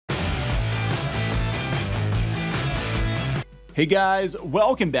Hey guys,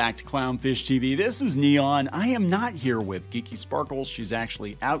 welcome back to Clownfish TV. This is Neon. I am not here with Geeky Sparkles. She's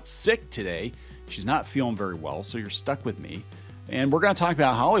actually out sick today. She's not feeling very well, so you're stuck with me. And we're going to talk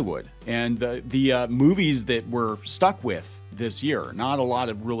about Hollywood and the movies that we're stuck with this year. Not a lot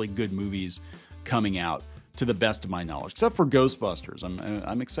of really good movies coming out, to the best of my knowledge, except for Ghostbusters.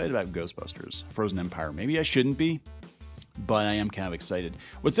 I'm excited about Ghostbusters, Frozen Empire. Maybe I shouldn't be, but I am kind of excited.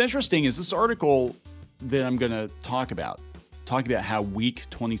 What's interesting is this article that I'm going to talking about how weak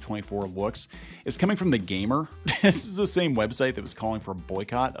 2024 looks, is coming from The Gamer. This is the same website that was calling for a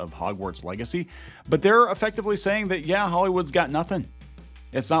boycott of Hogwarts Legacy, but they're effectively saying that, yeah, Hollywood's got nothing.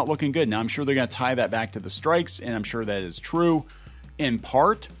 It's not looking good. Now, I'm sure they're going to tie that back to the strikes, and I'm sure that is true in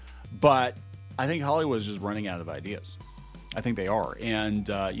part, but I think Hollywood is just running out of ideas. I think they are. And,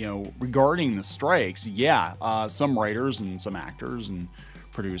 regarding the strikes, yeah, some writers and some actors and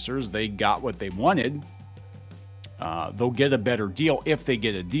producers, they got what they wanted. They'll get a better deal if they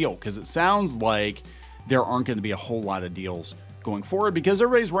get a deal, because it sounds like there aren't going to be a whole lot of deals going forward because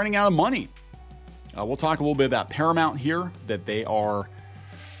everybody's running out of money. We'll talk a little bit about Paramount here, that they are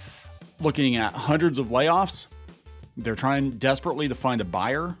looking at hundreds of layoffs. They're trying desperately to find a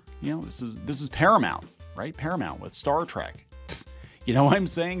buyer. You know, this is Paramount, right? Paramount with Star Trek. You know what I'm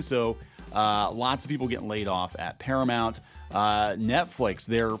saying? So lots of people getting laid off at Paramount. Netflix,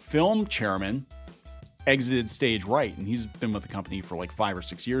 their film chairman, exited stage right, and he's been with the company for like 5 or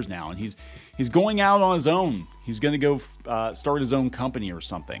 6 years now, and he's going out on his own. He's going to go start his own company or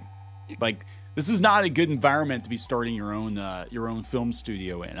something. Like, this is not a good environment to be starting your own film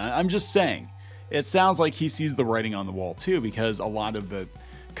studio in. I'm just saying, it sounds like he sees the writing on the wall too, because a lot of the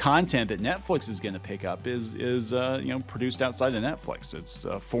content that Netflix is going to pick up is produced outside of Netflix. It's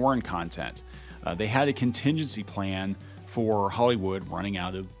foreign content. They had a contingency plan for Hollywood running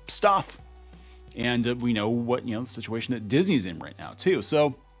out of stuff. And we know what, the situation that Disney's in right now too.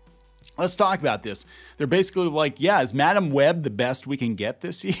 So let's talk about this. They're basically like, yeah, is Madam Web the best we can get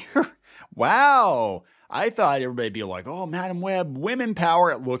this year? Wow. I thought everybody'd be like, oh, Madam Web, women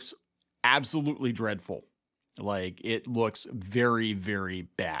power. It looks absolutely dreadful. Like, it looks very, very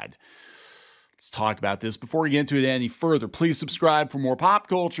bad. Let's talk about this. Before we get into it any further, please subscribe for more pop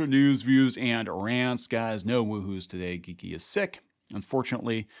culture news, views, and rants. Guys, no woohoos today. Geeky is sick.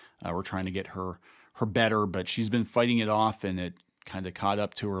 Unfortunately, we're trying to get her better, but she's been fighting it off, and it kind of caught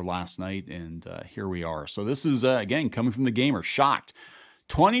up to her last night, and here we are. So this is, again, coming from The Gamer. Shocked.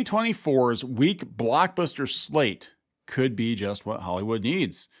 2024's weak blockbuster slate could be just what Hollywood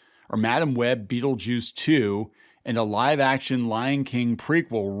needs. Or Madam Web, Beetlejuice 2, and a live-action Lion King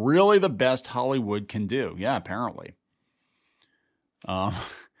prequel really the best Hollywood can do? Yeah, apparently.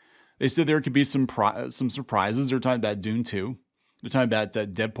 They said there could be some surprises. They're talking about Dune 2. They're talking about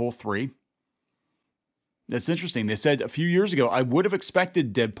Deadpool 3. That's interesting. They said a few years ago, I would have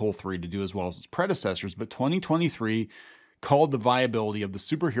expected Deadpool 3 to do as well as its predecessors, but 2023 called the viability of the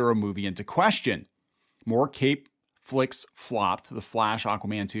superhero movie into question. More cape flicks flopped. The Flash,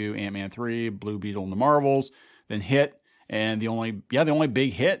 Aquaman 2, Ant-Man 3, Blue Beetle, and the Marvels then hit. And the only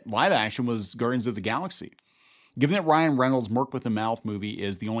big hit live action was Guardians of the Galaxy. Given that Ryan Reynolds' Merc with a Mouth movie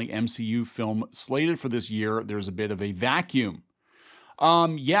is the only MCU film slated for this year, there's a bit of a vacuum.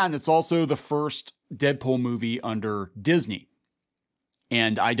 Yeah, and it's also the first Deadpool movie under Disney.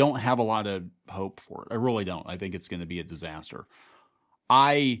 And I don't have a lot of hope for it. I really don't. I think it's going to be a disaster.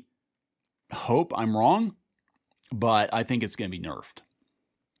 I hope I'm wrong, but I think it's going to be nerfed.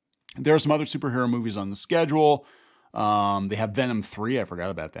 There are some other superhero movies on the schedule. They have Venom 3. I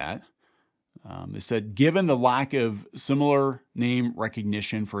forgot about that. They said, given the lack of similar name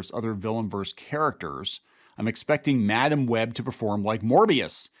recognition for its other villain-verse characters, I'm expecting Madam Web to perform like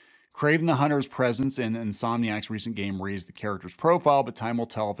Morbius. Kraven the Hunter's presence in Insomniac's recent game raised the character's profile, but time will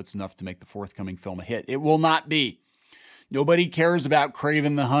tell if it's enough to make the forthcoming film a hit. It will not be. Nobody cares about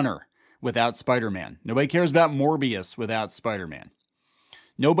Kraven the Hunter without Spider-Man. Nobody cares about Morbius without Spider-Man.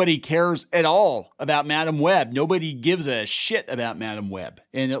 Nobody cares at all about Madam Web. Nobody gives a shit about Madam Web.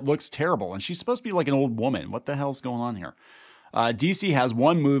 And it looks terrible. And she's supposed to be like an old woman. What the hell's going on here? DC has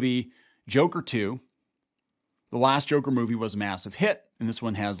one movie, Joker 2. The last Joker movie was a massive hit, and this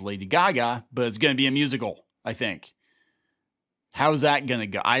one has Lady Gaga, but it's going to be a musical, I think. How's that going to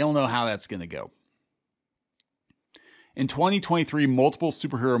go? I don't know how that's going to go. In 2023, multiple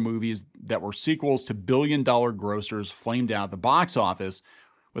superhero movies that were sequels to billion-dollar grossers flamed out at the box office,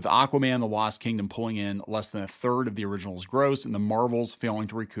 with Aquaman The Lost Kingdom pulling in less than a third of the original's gross, and The Marvels failing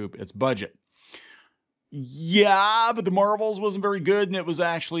to recoup its budget. Yeah, but The Marvels wasn't very good, and it was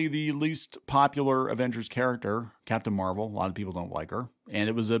actually the least popular Avengers character, Captain Marvel. A lot of people don't like her. And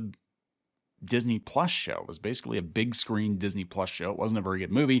it was a Disney Plus show. It was basically a big screen Disney Plus show. It wasn't a very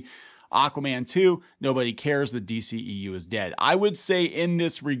good movie. Aquaman 2, nobody cares. The DCEU is dead. I would say in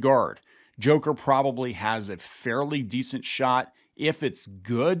this regard, Joker probably has a fairly decent shot if it's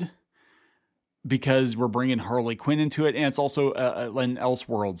good, because we're bringing Harley Quinn into it, and it's also an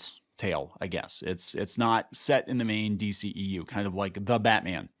Elseworlds tale, I guess. It's not set in the main DCEU, kind of like The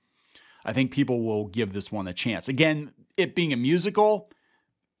Batman. I think people will give this one a chance. Again, it being a musical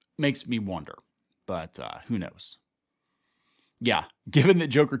makes me wonder, but who knows? Yeah, given that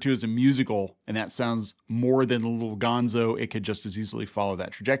Joker 2 is a musical, and that sounds more than a little gonzo, it could just as easily follow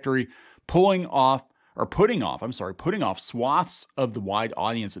that trajectory, putting off swaths of the wide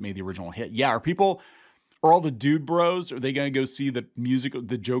audience that made the original hit. Yeah, are all the dude bros, are they going to go see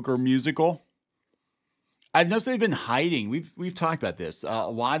the Joker musical? I've noticed they've been hiding. We've talked about this. A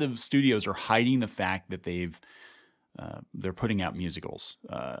lot of studios are hiding the fact that they're putting out musicals.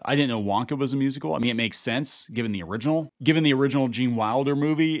 I didn't know Wonka was a musical. I mean, it makes sense given the original Gene Wilder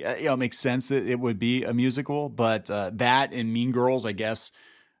movie. It makes sense that it would be a musical. But that and Mean Girls, I guess,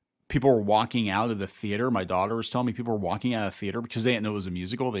 people were walking out of the theater. My daughter was telling me people were walking out of the theater because they didn't know it was a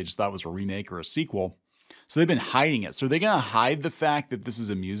musical. They just thought it was a remake or a sequel. So they've been hiding it. So are they going to hide the fact that this is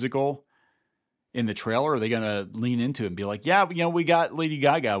a musical in the trailer? Or are they going to lean into it and be like, yeah, we got Lady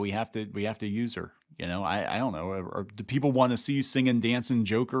Gaga. We have to use her. I don't know. Or do people want to see singing, dancing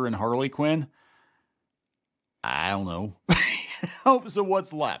Joker and Harley Quinn? I don't know. So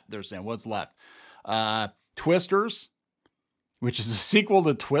what's left? They're saying what's left? Twisters, which is a sequel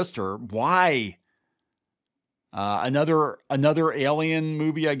to Twister. Why? Another Alien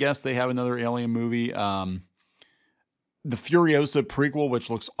movie. I guess they have another Alien movie. The Furiosa prequel, which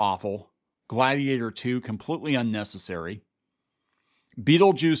looks awful. Gladiator 2, completely unnecessary.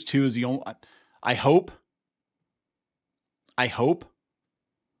 Beetlejuice 2 is the only... I hope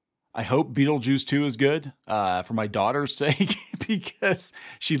Beetlejuice 2 is good for my daughter's sake because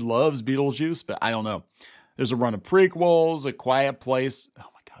she loves Beetlejuice, but I don't know. There's a run of prequels, A Quiet Place. Oh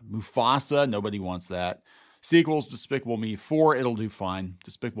my God, Mufasa. Nobody wants that. Sequels, Despicable Me 4. It'll do fine.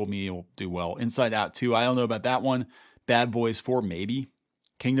 Despicable Me will do well. Inside Out 2. I don't know about that one. Bad Boys 4, maybe.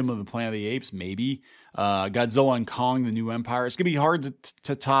 Kingdom of the Planet of the Apes, maybe. Godzilla and Kong, The New Empire. It's going to be hard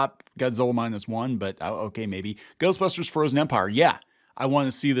to top Godzilla -1, but okay, maybe. Ghostbusters Frozen Empire. Yeah, I want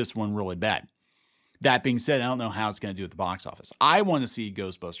to see this one really bad. That being said, I don't know how it's going to do at the box office. I want to see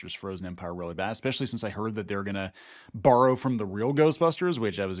Ghostbusters Frozen Empire really bad, especially since I heard that they're going to borrow from the real Ghostbusters,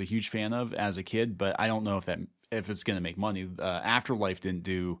 which I was a huge fan of as a kid, but I don't know if it's going to make money. Afterlife didn't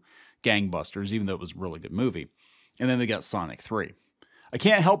do gangbusters, even though it was a really good movie. And then they got Sonic 3. I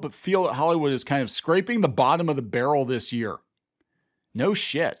can't help but feel that Hollywood is kind of scraping the bottom of the barrel this year. No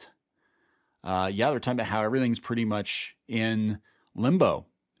shit. Yeah, they're talking about how everything's pretty much in limbo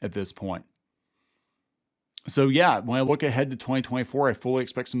at this point. So yeah, when I look ahead to 2024, I fully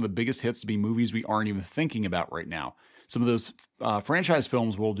expect some of the biggest hits to be movies we aren't even thinking about right now. Some of those franchise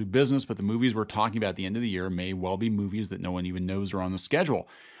films will do business, but the movies we're talking about at the end of the year may well be movies that no one even knows are on the schedule.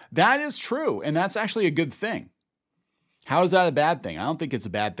 That is true, and that's actually a good thing. How is that a bad thing? I don't think it's a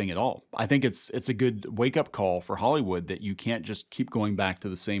bad thing at all. I think it's a good wake-up call for Hollywood that you can't just keep going back to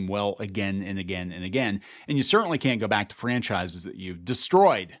the same well again and again and again. And you certainly can't go back to franchises that you've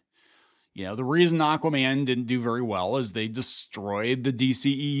destroyed. The reason Aquaman didn't do very well is they destroyed the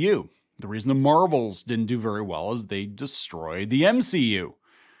DCEU. The reason the Marvels didn't do very well is they destroyed the MCU.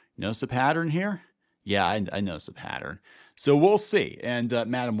 Notice a pattern here? Yeah, I notice a pattern. So we'll see. And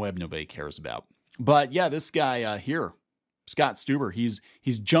Madam Web, nobody cares about. But yeah, this guy here, Scott Stuber,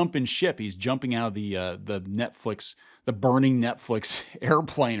 he's jumping ship. He's jumping out of the Netflix, the burning Netflix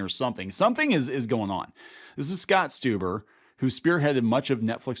airplane or something. Something is going on. This is Scott Stuber, who spearheaded much of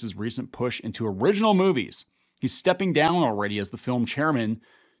Netflix's recent push into original movies. He's stepping down already as the film chairman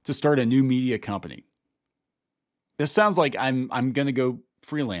to start a new media company. This sounds like I'm going to go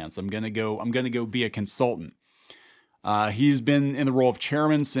freelance. I'm going to go be a consultant. He's been in the role of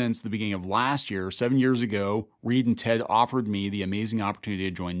chairman since the beginning of last year. 7 years ago, Reed and Ted offered me the amazing opportunity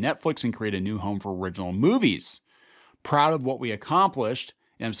to join Netflix and create a new home for original movies. Proud of what we accomplished,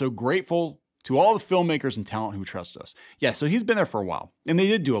 and I'm so grateful to all the filmmakers and talent who trust us. Yeah, so he's been there for a while, and they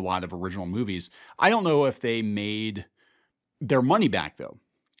did do a lot of original movies. I don't know if they made their money back, though.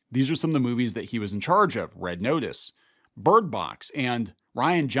 These are some of the movies that he was in charge of: Red Notice, Bird Box, and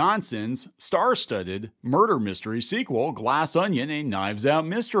Rian Johnson's star-studded murder mystery sequel, Glass Onion, a Knives Out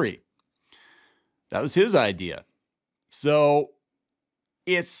mystery. That was his idea. So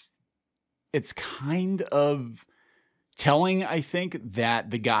it's kind of telling, I think,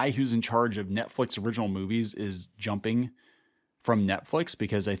 that the guy who's in charge of Netflix original movies is jumping from Netflix,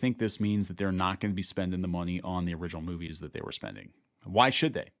 because I think this means that they're not going to be spending the money on the original movies that they were spending. Why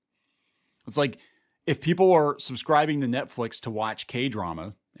should they? It's like if people are subscribing to Netflix to watch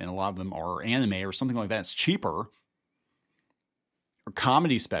K-drama, and a lot of them are anime or something like that, it's cheaper. Or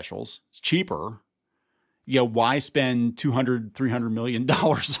comedy specials, it's cheaper. Why spend $200, $300 million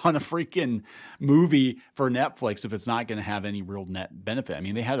on a freaking movie for Netflix if it's not going to have any real net benefit? I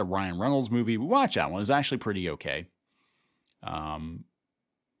mean, they had a Ryan Reynolds movie. We watched that one. It was actually pretty okay.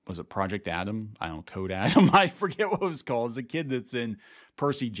 Was it Project Adam? I don't know, Code Adam. I forget what it was called. It's a kid that's in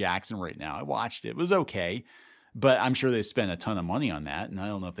Percy Jackson right now. I watched it. It was okay, but I'm sure they spent a ton of money on that, and I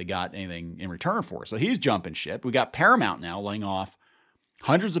don't know if they got anything in return for it. So he's jumping ship. We got Paramount now laying off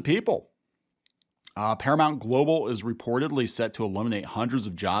hundreds of people. Paramount Global is reportedly set to eliminate hundreds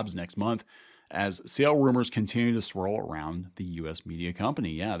of jobs next month as sale rumors continue to swirl around the U.S. media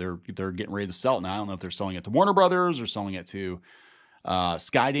company. Yeah, they're getting ready to sell it now. I don't know if they're selling it to Warner Brothers or selling it to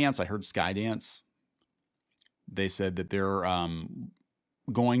Skydance. I heard Skydance. They said that they're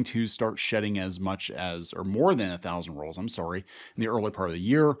going to start shedding as much as, or more than 1,000 roles, in the early part of the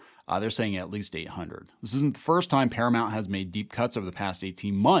year. They're saying at least 800. This isn't the first time Paramount has made deep cuts over the past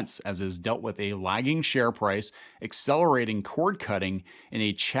 18 months, as it has dealt with a lagging share price, accelerating cord cutting, and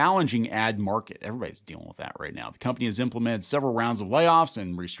a challenging ad market. Everybody's dealing with that right now. The company has implemented several rounds of layoffs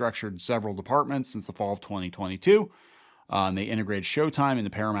and restructured several departments since the fall of 2022. And they integrated Showtime into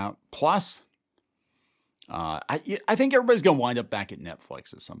Paramount Plus. I think everybody's going to wind up back at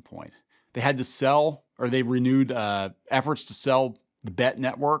Netflix at some point. They had to sell, or they renewed efforts to sell the bet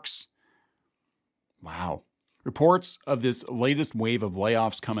networks. Wow. Reports of this latest wave of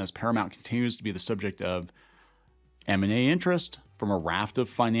layoffs come as Paramount continues to be the subject of M&A interest from a raft of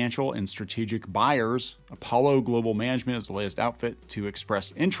financial and strategic buyers. Apollo Global Management is the latest outfit to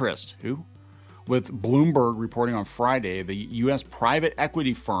express interest. Who? With Bloomberg reporting on Friday, the U.S. private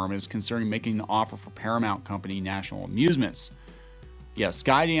equity firm is considering making an offer for Paramount Company National Amusements. Yeah,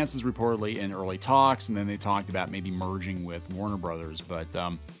 Skydance is reportedly in early talks, and then they talked about maybe merging with Warner Brothers, but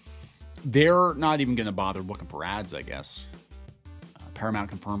they're not even going to bother looking for ads, I guess. Paramount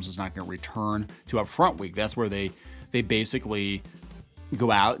confirms it's not going to return to Upfront Week. That's where they basically go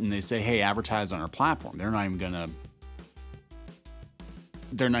out and they say, hey, advertise on our platform. They're not even going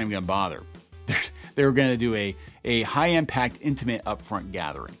to bother. They're going to do a high-impact, intimate, upfront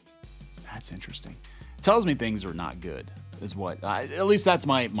gathering. That's interesting. It tells me things are not good, is what. At least that's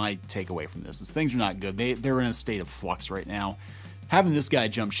my takeaway from this, is things are not good. They're in a state of flux right now. Having this guy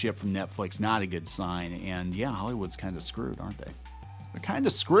jump ship from Netflix, not a good sign. And yeah, Hollywood's kind of screwed, aren't they? They're kind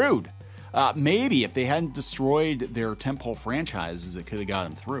of screwed. Maybe if they hadn't destroyed their tentpole franchises, it could have got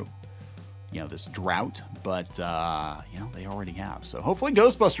them through, this drought. But, they already have. So hopefully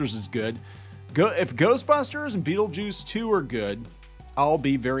Ghostbusters is good. If Ghostbusters and Beetlejuice 2 are good, I'll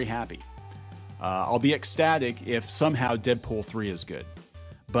be very happy. I'll be ecstatic if somehow Deadpool 3 is good.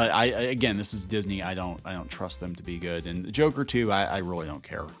 But again, this is Disney. I don't trust them to be good. And Joker 2, I really don't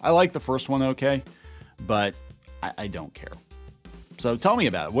care. I like the first one okay, but I don't care. So tell me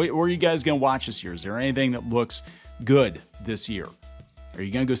about it. What are you guys going to watch this year? Is there anything that looks good this year? Are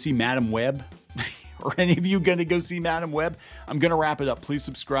you going to go see Madam Web? Are any of you going to go see Madam Web? I'm going to wrap it up. Please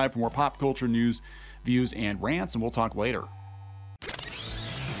subscribe for more pop culture news, views, and rants, and we'll talk later.